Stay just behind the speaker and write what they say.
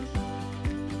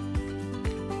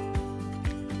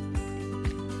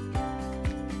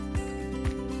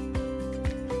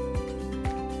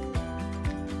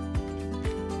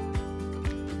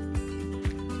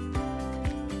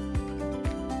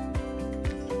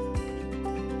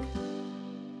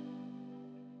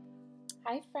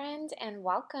Hi, friend, and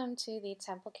welcome to the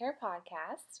Temple Care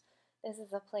Podcast. This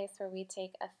is a place where we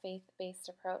take a faith based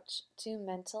approach to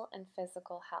mental and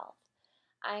physical health.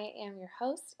 I am your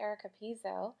host, Erica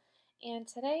Pizzo, and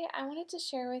today I wanted to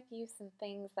share with you some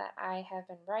things that I have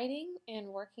been writing and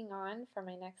working on for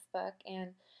my next book,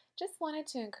 and just wanted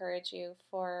to encourage you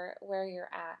for where you're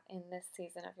at in this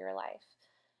season of your life.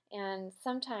 And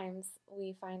sometimes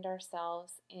we find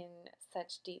ourselves in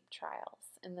such deep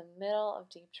trials, in the middle of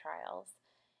deep trials,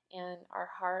 and our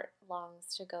heart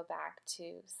longs to go back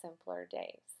to simpler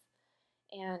days.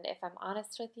 And if I'm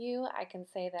honest with you, I can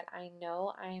say that I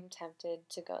know I am tempted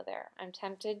to go there. I'm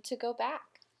tempted to go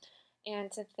back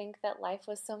and to think that life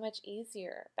was so much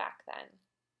easier back then.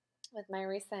 With my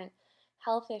recent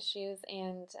health issues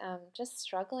and just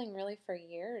struggling really for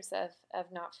years of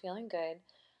not feeling good,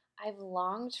 I've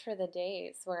longed for the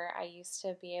days where I used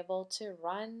to be able to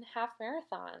run half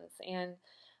marathons and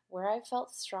where I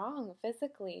felt strong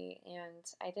physically and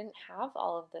I didn't have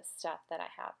all of this stuff that I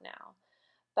have now.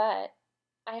 But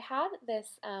I had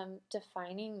this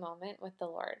defining moment with the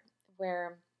Lord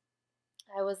where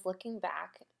I was looking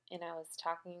back and I was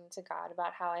talking to God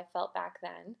about how I felt back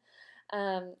then.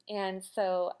 And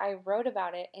so I wrote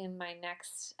about it in my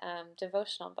next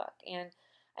devotional book. And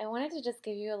I wanted to just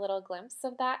give you a little glimpse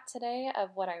of that today,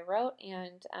 of what I wrote,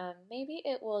 and maybe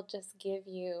it will just give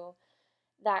you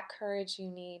that courage you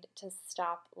need to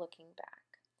stop looking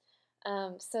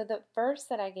back. So the verse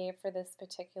that I gave for this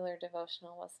particular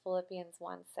devotional was Philippians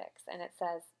 1:6, and it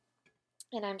says,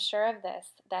 "And I'm sure of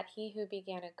this, that he who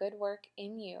began a good work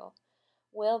in you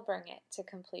will bring it to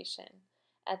completion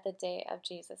at the day of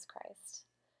Jesus Christ."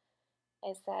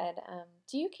 I said,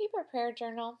 do you keep a prayer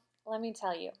journal? Let me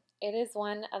tell you, it is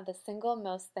one of the single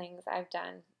most things I've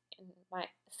done in my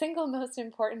single most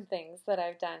important things that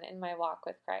I've done in my walk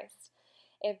with Christ.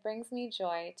 It brings me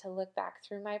joy to look back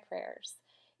through my prayers,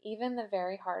 even the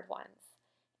very hard ones,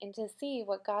 and to see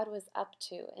what God was up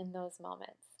to in those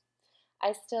moments.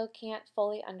 I still can't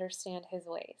fully understand His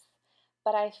ways,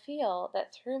 but I feel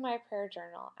that through my prayer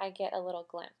journal I get a little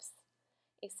glimpse,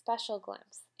 a special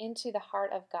glimpse into the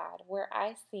heart of God, where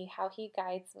I see how He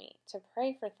guides me to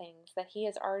pray for things that He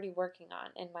is already working on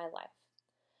in my life.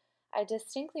 I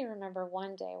distinctly remember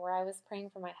one day where I was praying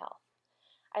for my health.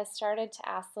 I started to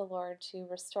ask the Lord to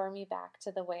restore me back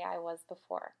to the way I was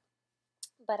before,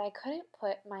 but I couldn't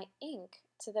put my ink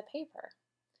to the paper.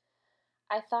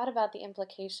 I thought about the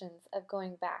implications of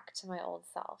going back to my old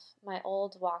self, my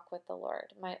old walk with the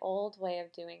Lord, my old way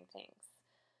of doing things.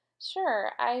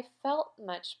 Sure, I felt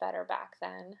much better back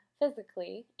then,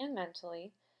 physically and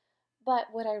mentally,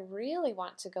 but would I really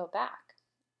want to go back?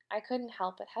 I couldn't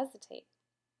help but hesitate.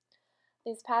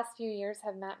 These past few years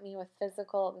have met me with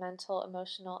physical, mental,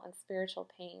 emotional, and spiritual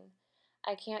pain.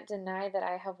 I can't deny that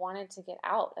I have wanted to get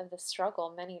out of the struggle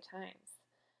many times.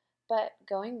 But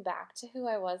going back to who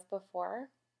I was before,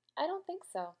 I don't think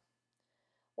so.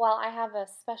 While I have a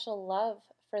special love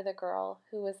for the girl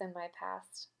who was in my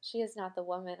past, she is not the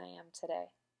woman I am today.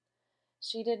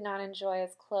 She did not enjoy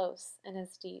as close and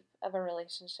as deep of a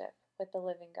relationship with the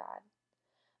living God.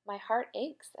 My heart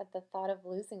aches at the thought of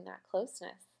losing that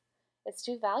closeness. It's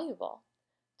too valuable,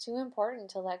 too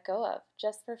important to let go of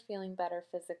just for feeling better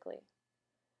physically.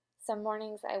 Some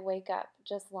mornings I wake up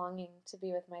just longing to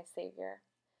be with my Savior.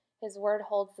 His word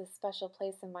holds this special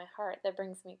place in my heart that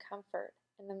brings me comfort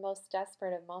in the most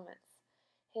desperate of moments.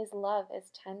 His love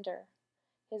is tender,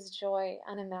 His joy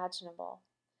unimaginable.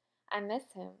 I miss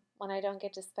Him when I don't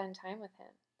get to spend time with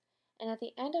Him. And at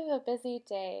the end of a busy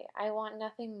day, I want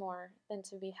nothing more than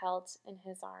to be held in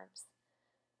His arms.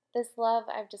 This love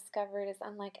I've discovered is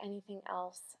unlike anything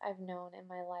else I've known in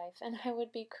my life, and I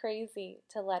would be crazy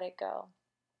to let it go.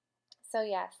 So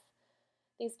yes,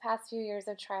 these past few years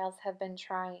of trials have been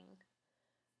trying,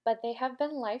 but they have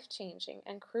been life-changing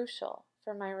and crucial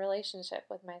for my relationship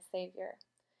with my Savior.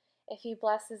 If He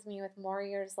blesses me with more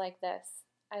years like this,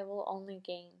 I will only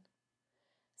gain.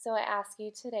 So I ask you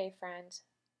today, friend,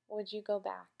 would you go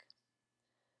back?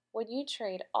 Would you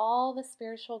trade all the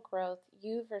spiritual growth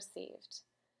you've received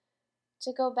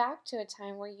to go back to a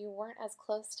time where you weren't as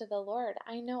close to the Lord?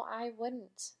 I know I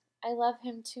wouldn't. I love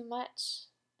Him too much,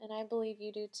 and I believe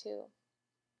you do too.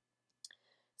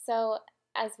 So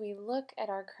as we look at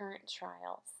our current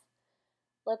trials,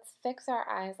 let's fix our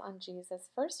eyes on Jesus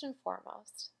first and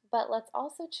foremost, but let's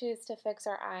also choose to fix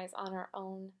our eyes on our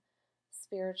own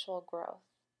spiritual growth.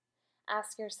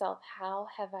 Ask yourself, how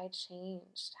have I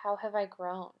changed? How have I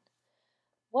grown?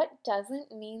 What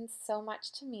doesn't mean so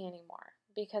much to me anymore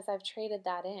because I've traded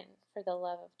that in for the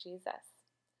love of Jesus?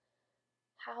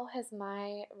 How has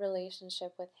my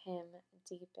relationship with Him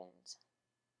deepened?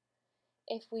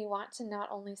 if we want to not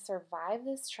only survive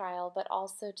this trial, but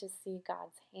also to see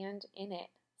God's hand in it,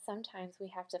 sometimes we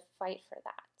have to fight for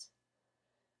that.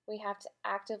 We have to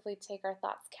actively take our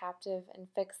thoughts captive and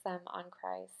fix them on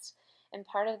Christ. And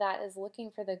part of that is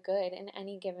looking for the good in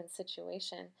any given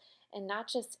situation, and not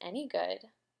just any good,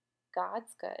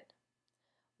 God's good.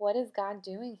 What is God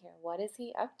doing here? What is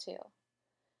He up to?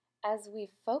 As we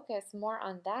focus more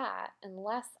on that and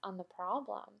less on the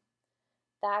problem,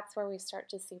 that's where we start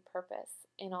to see purpose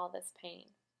in all this pain.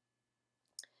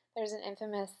 There's an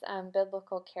infamous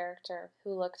biblical character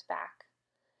who looked back,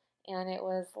 and it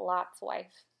was Lot's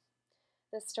wife.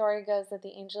 The story goes that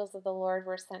the angels of the Lord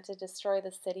were sent to destroy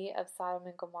the city of Sodom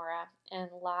and Gomorrah, and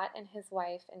Lot and his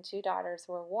wife and 2 daughters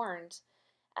were warned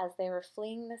as they were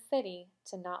fleeing the city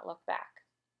to not look back.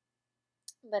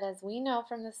 But as we know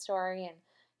from the story, and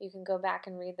you can go back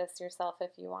and read this yourself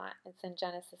if you want, it's in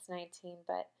Genesis 19,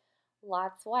 but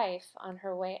Lot's wife, on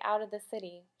her way out of the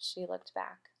city, she looked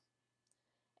back.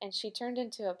 And she turned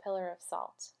into a pillar of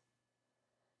salt.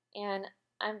 And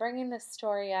I'm bringing this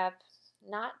story up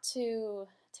not to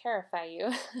terrify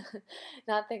you,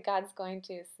 not that God's going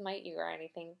to smite you or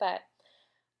anything, but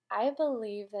I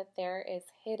believe that there is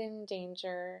hidden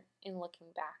danger in looking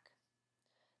back.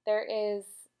 There is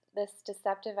this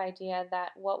deceptive idea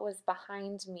that what was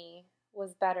behind me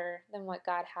was better than what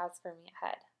God has for me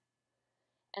ahead.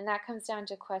 And that comes down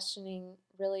to questioning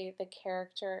really the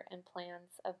character and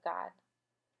plans of God.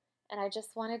 And I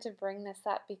just wanted to bring this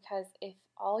up because if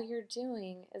all you're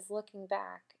doing is looking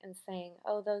back and saying,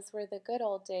 oh, those were the good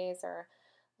old days, or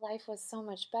life was so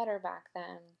much better back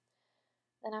then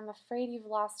I'm afraid you've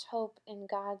lost hope in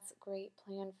God's great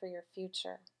plan for your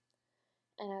future.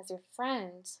 And as your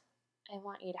friend, I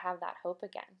want you to have that hope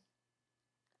again.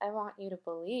 I want you to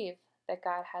believe that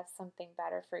God has something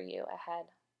better for you ahead.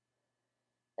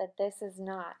 That this is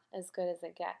not as good as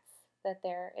it gets. That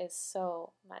there is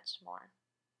so much more.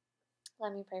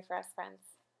 Let me pray for us, friends.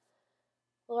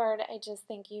 Lord, I just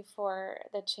thank you for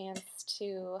the chance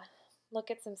to look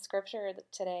at some scripture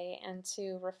today and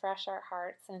to refresh our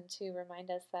hearts and to remind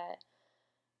us that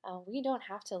we don't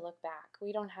have to look back.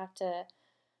 We don't have to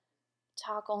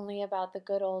talk only about the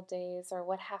good old days or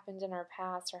what happened in our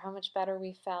past or how much better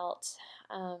we felt.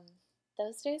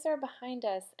 Those days are behind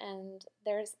us, and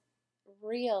there's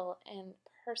real and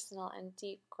personal and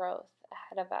deep growth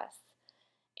ahead of us.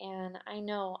 And I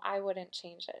know I wouldn't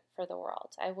change it for the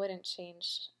world. I wouldn't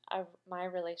change my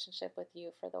relationship with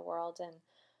you for the world. And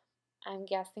I'm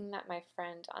guessing that my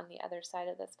friend on the other side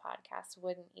of this podcast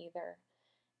wouldn't either.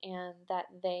 And that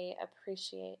they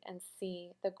appreciate and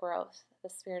see the growth, the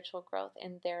spiritual growth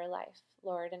in their life,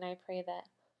 Lord. And I pray that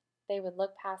they would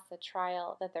look past the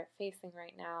trial that they're facing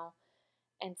right now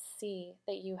and see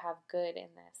that you have good in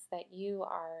this, that you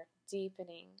are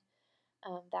deepening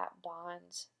that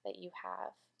bond that you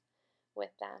have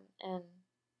with them. And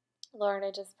Lord,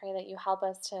 I just pray that you help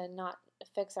us to not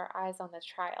fix our eyes on the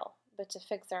trial, but to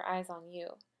fix our eyes on you,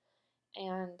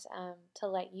 and to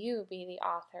let you be the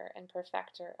author and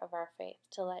perfecter of our faith,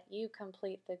 to let you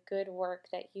complete the good work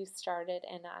that you started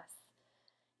in us.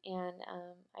 And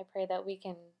I pray that we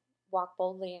can walk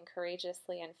boldly and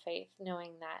courageously in faith,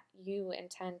 knowing that you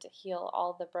intend to heal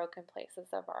all the broken places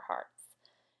of our hearts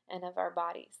and of our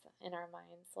bodies and our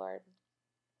minds, Lord.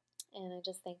 And I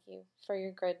just thank you for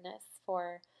your goodness,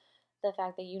 for the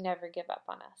fact that you never give up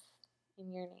on us.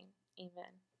 In your name,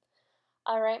 amen.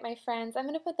 All right, my friends, I'm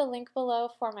going to put the link below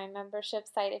for my membership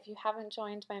site. If you haven't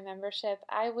joined my membership,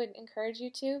 I would encourage you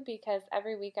to, because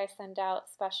every week I send out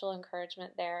special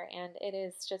encouragement there, and it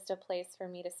is just a place for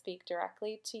me to speak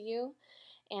directly to you.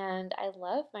 And I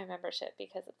love my membership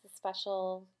because it's a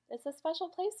special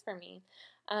place for me.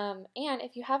 And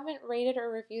if you haven't rated or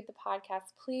reviewed the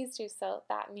podcast, please do so.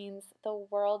 That means the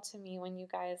world to me when you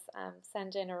guys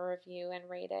send in a review and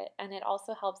rate it. And it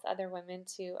also helps other women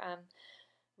to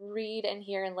read and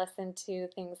hear and listen to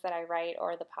things that I write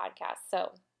or the podcast.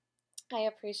 So I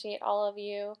appreciate all of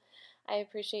you. I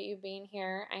appreciate you being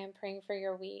here. I am praying for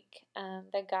your week,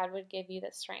 that God would give you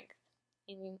the strength.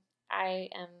 And I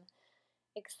am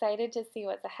excited to see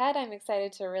what's ahead. I'm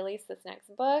excited to release this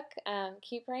next book.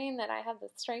 Keep praying that I have the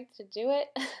strength to do it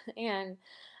and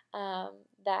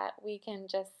that we can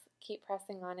just keep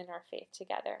pressing on in our faith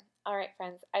together. All right,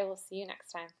 friends, I will see you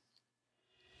next time.